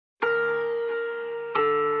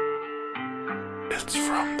It's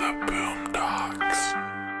from the BoomDocks.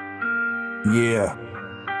 Yeah.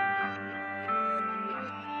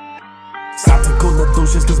 Stop to cool the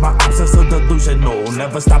douches, cause my options are delusional.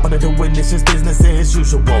 Never stop at doing this, just business as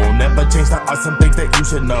usual. Never change the art, some things that you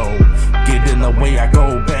should know. Get in the way, I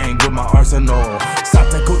go bang with my arsenal. Stop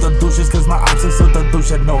to cool the douches, cause my options are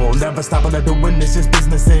delusional. Never stop at doing this, just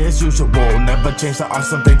business as usual. Never change the art,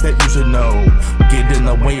 some things that you should know. Get in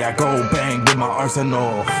the way, I go bang with my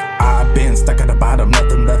arsenal. I've been stuck at the bottom,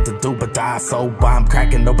 nothing left to do but die. So I'm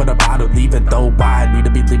cracking open the bottle, leave it though. I need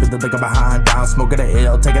to be leaving the liquor behind. Down, smoking the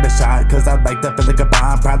L, taking a shot, cause I like the feeling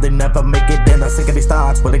goodbye. Probably never make it in. I'm sick of these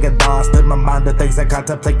thoughts, when I get lost in my mind. The things I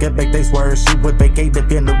contemplate can make things worse. You would vacate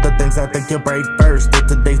if you knew the things I think you'll break first. If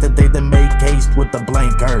today's the day that make haste with the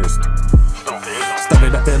blank curse.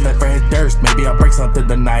 Started to feel like Fred Durst, maybe I'll break something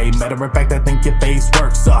tonight. Matter of fact, I think your face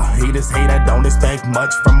works. Haters hate, I don't expect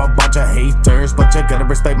much from a bunch of haters, but you're gonna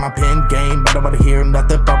respect my pen game. I don't wanna hear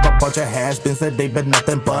nothing from a bunch of has-beens that they've been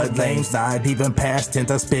nothing but lames. Not even past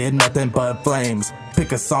tense, I spit nothing but flames.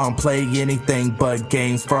 Pick a song, play anything but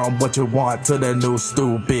games. From what you want to the new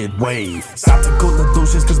stupid wave. Stop to cool the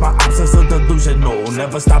douches, cause my options are delusional.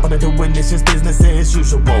 Never stop at doing this, just business as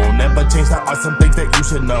usual. Never change the art, some things that you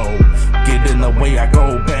should know. Get in the way, I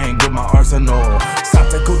go bang with my arsenal. Stop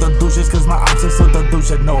to cool the douches, cause my options are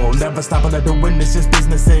delusional. Never stop at doing this, just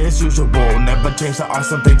business as usual. Never change the art,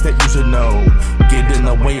 some things that you should know. Get in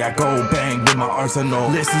the way, I go bang with my arsenal.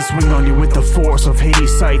 Listen, swing on you with the force of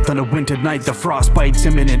Hades' sight. On a winter night, the frostbite's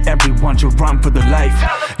imminent. Everyone should run for their life.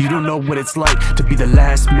 You don't know what it's like to be the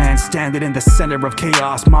last man standing in the center of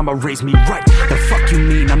chaos. Mama raised me right. The fuck you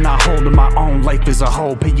mean I'm not holding my own life as a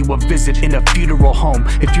whole? Pay you a visit in a funeral home.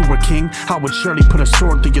 If you were king, I would surely put a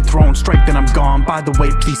sword through your throne. Strike, then I'm gone. By the way,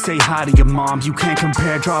 please say hi to your mom. You can't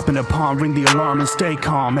compare dropping a palm. Ring the alarm and stay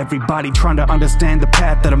calm. Everybody trying to understand the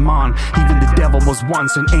path that I'm on. Even the devil was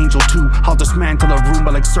once an angel too. I'll dismantle a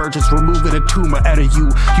rumor like surgeons removing a tumor out of you.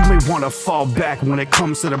 You may want to fall back when it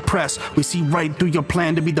comes to the press. We see right through your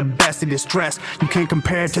plan to be the best in distress. You can't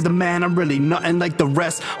compare to the man, I'm really nothing like the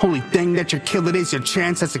rest. Only thing that you're killing is your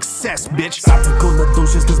chance at success, bitch. Stop to cool the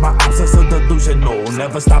douches, cause my options are delusional.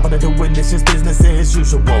 Never stop at doing this, just business as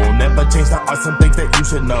usual. Never change the art, some things that you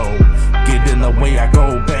should know. Get in the way, I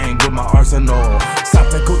go bang with my arsenal. Stop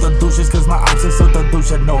to cool the douches, cause my options are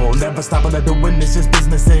delusional. Never stop at doing this, just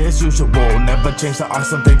business as usual. Never change the art,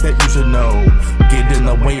 some things that you should know. Get in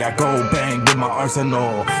the way, I go bang with my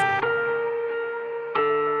arsenal.